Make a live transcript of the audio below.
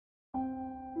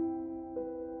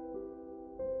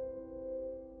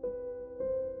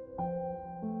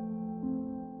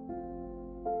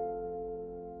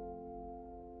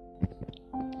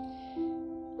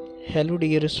Hello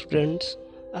dear students,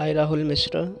 I Rahul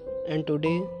Mishra and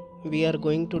today we are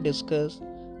going to discuss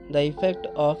the effect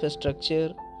of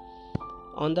structure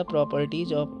on the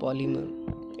properties of polymer.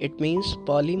 It means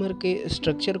polymer के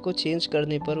structure को change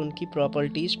करने पर उनकी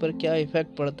properties पर क्या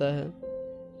effect पड़ता है.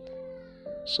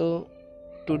 So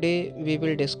today we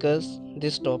will discuss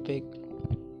this topic.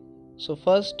 So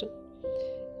first,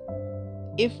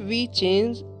 if we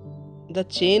change the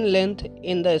chain length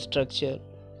in the structure,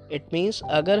 it means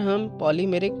अगर हम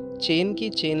पॉलीमेरिक चेन की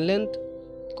चेन लेंथ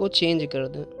को चेंज कर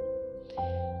दें.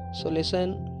 So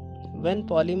listen, when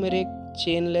polymeric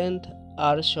chain length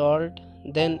are short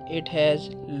then it has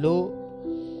low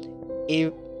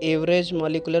average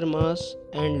molecular mass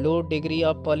and low degree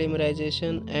of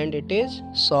polymerization and it is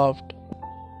soft.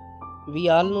 We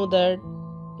all know that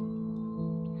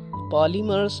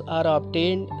polymers are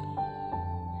obtained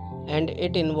and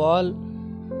it involves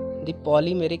the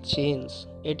polymeric chains.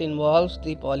 It involves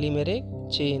the polymeric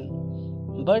chain.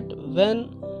 But when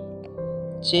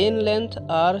chain length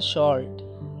are short,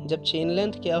 जब chain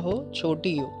length क्या हो,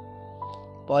 छोटी हो,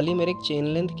 polymeric chain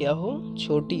length क्या हो,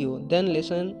 छोटी हो, then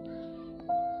listen,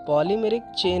 polymeric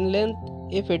chain length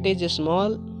if it is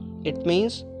small, it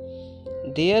means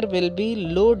there will be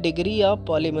low degree of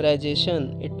polymerization.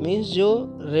 It means जो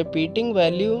repeating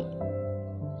value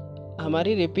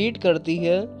हमारी repeat करती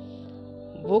है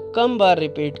वो कम बार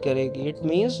रिपीट करेगी. It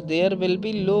means there will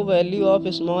be low value of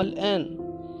small N,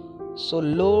 so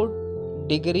low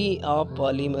degree of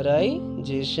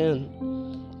polymerization.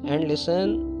 And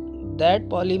listen, that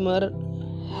polymer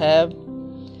have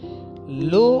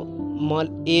low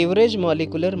average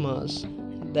molecular mass.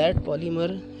 That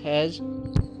polymer has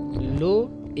low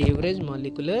average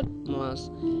molecular mass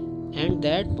and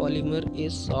that polymer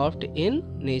is soft in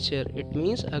nature. It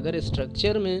means अगर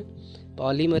structure में,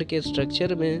 polymer के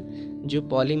structure में जो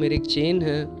polymeric chain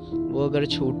है वो अगर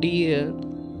छोटी है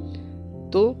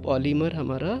तो पॉलीमर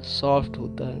हमारा सॉफ्ट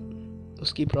होता है.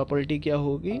 उसकी प्रॉपर्टी क्या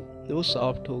होगी, वो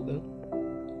सॉफ्ट होगा.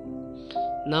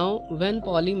 Now when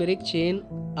polymeric chain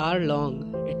are long,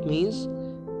 it means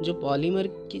जो पॉलीमर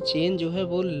की चेन जो है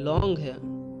वो लॉन्ग है,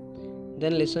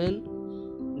 then listen,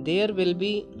 there will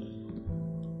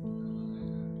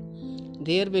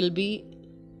be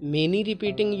many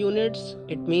repeating units.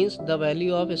 It means the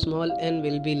value of small n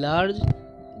will be large,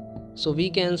 so we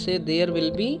can say there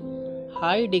will be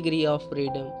high degree of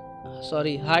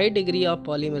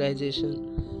polymerization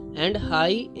and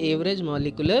high average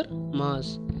molecular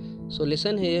mass. So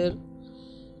listen here,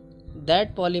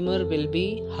 that polymer will be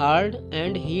hard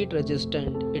and heat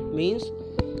resistant. It means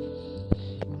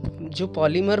जो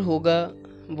polymer होगा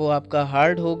वो आपका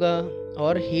hard होगा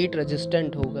और heat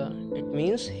resistant होगा. It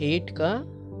means heat का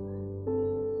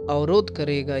अवरोध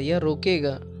करेगा या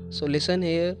रोकेगा. So listen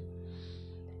here,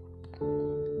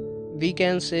 we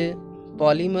can say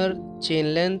polymer chain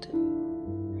length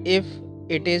if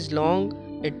it is long,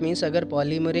 it means अगर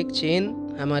पॉलीमरिक चेन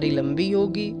हमारी लंबी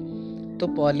होगी तो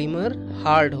पॉलीमर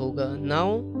हार्ड होगा. Now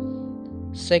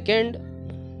second,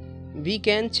 we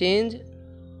can change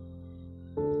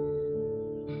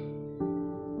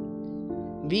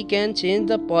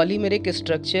the polymeric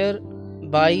structure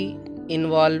bye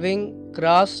involving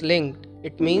cross linked.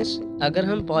 It means अगर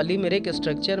हम polymeric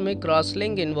structure में cross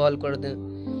link involve कर दें.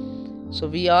 So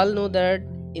we all know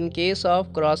that in case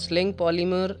of cross link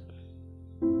polymer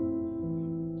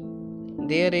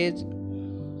there is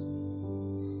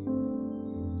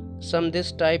some this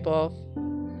type of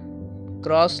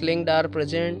cross linked are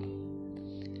present.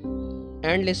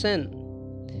 And listen,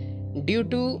 due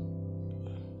to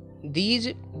these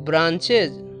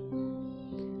branches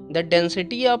the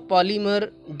density of polymer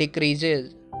decreases.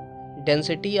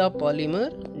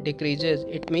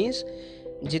 It means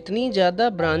जितनी ज़्यादा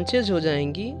branches हो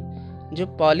जाएंगी, जो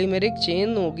polymeric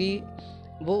chain होगी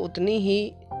वो उतनी ही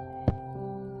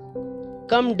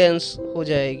कम dense हो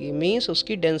जाएगी. मीन्स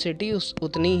उसकी डेंसिटी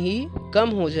उतनी ही कम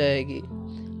हो जाएगी.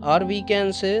 और we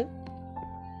can say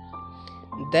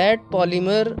that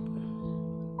polymer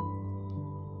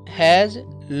has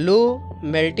low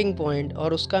melting point,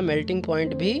 और उसका मेल्टिंग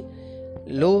पॉइंट भी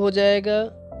लो हो जाएगा.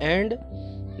 And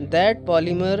that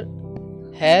polymer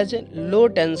has low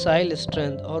tensile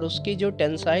strength, और उसकी जो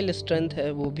टेंसाइल स्ट्रेंथ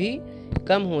है वो भी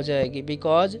कम हो जाएगी.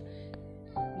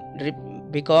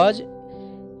 Because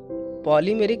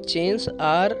polymeric chains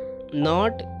are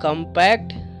not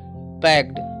compact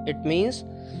packed. It means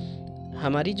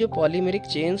हमारी जो पॉलीमेरिक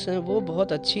चेन्स हैं वो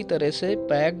बहुत अच्छी तरह से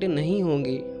पैक्ड नहीं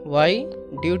होंगी. Y?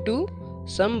 Due to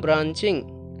some branching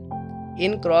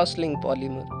in cross-link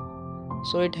polymer.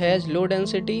 So it has low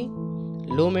density,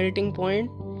 low melting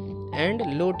point and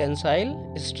low tensile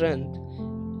strength.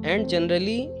 And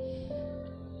generally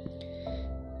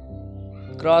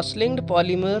cross-linked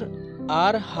polymer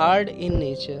are hard in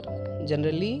nature.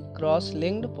 Generally,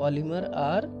 cross-linked polymer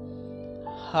are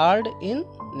hard in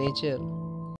nature.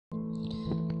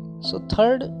 So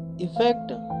third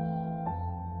effect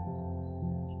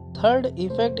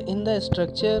in the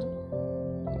structure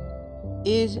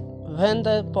is when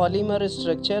the polymer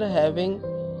structure having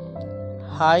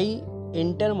high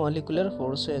intermolecular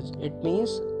forces. It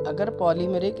means अगर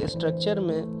polymeric structure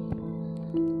में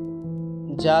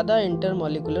ज़्यादा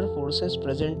intermolecular forces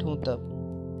present हों तब.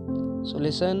 So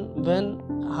listen, when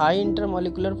high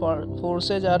intermolecular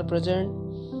forces are present,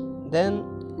 then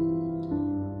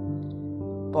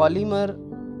polymer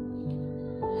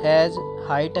has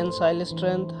high tensile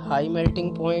strength, high melting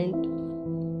point,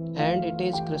 and it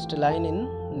is crystalline in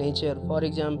nature. For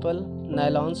example,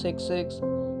 nylon 66,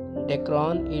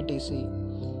 Dacron etc.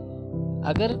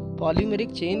 अगर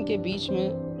polymeric chain के बीच में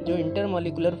जो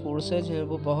intermolecular forces हैं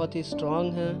वो बहुत ही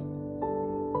strong हैं,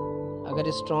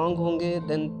 अगर strong होंगे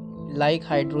then like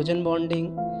hydrogen bonding,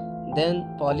 then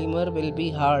polymer will be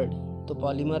hard. तो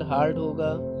पॉलीमर हार्ड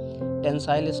होगा,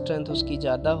 टेंसाइल स्ट्रेंथ उसकी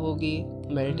ज़्यादा होगी,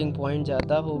 मेल्टिंग पॉइंट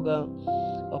ज़्यादा होगा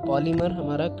और पॉलीमर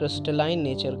हमारा क्रिस्टलाइन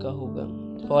नेचर का होगा.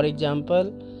 For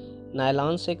example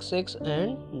nylon 66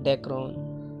 and Dacron.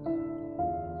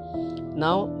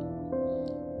 Now,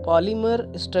 polymer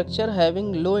structure having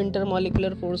low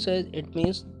intermolecular forces, it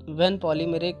means when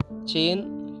polymeric chain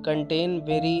contain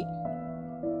very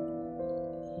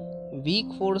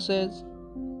weak forces,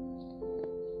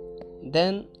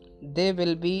 then they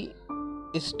will be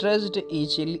stressed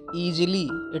easily.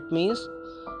 It means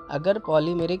अगर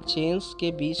polymeric chains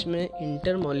के बीच में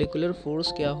intermolecular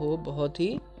force क्या हो, बहुत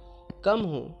ही कम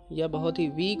हो या बहुत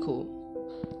ही weak हो,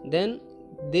 then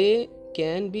they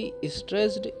can be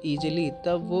stressed easily.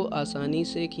 तब वो आसानी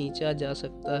से खींचा जा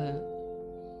सकता है.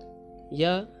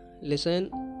 या listen,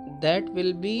 that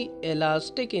will be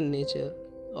elastic in nature,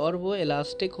 और वो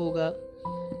एलास्टिक होगा.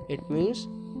 इट मीन्स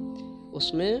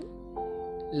उसमें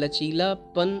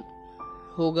लचीलापन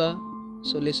होगा.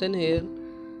 So listen hair,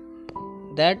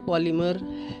 that polymer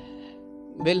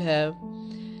will have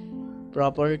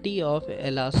property of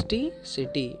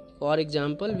elasticity. For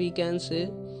example we can say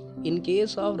in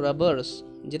case of rubbers,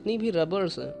 जितनी भी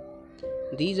rubbers हैं,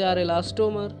 these are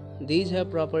elastomer, these have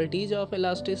properties of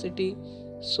elasticity,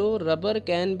 so rubber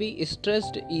can be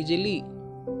stressed easily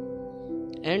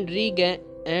and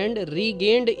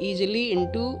regained easily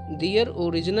into their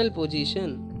original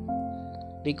position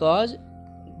because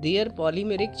their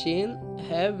polymeric chain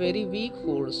have very weak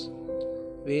forces,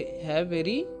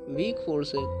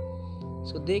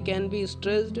 so they can be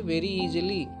stressed very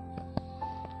easily.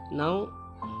 Now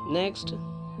next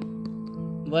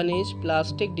one is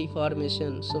plastic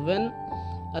deformation. So when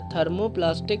a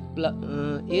thermoplastic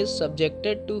is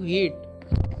subjected to heat,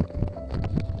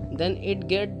 then it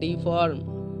get deformed.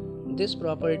 This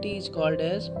property is called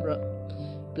as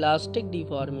plastic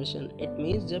deformation. It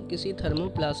means जब किसी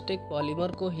thermoplastic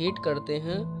polymer को heat करते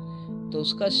हैं तो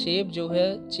उसका shape जो है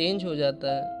change हो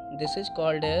जाता है. This is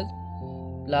called as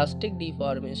plastic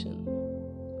deformation.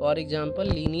 For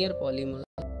example, linear polymer.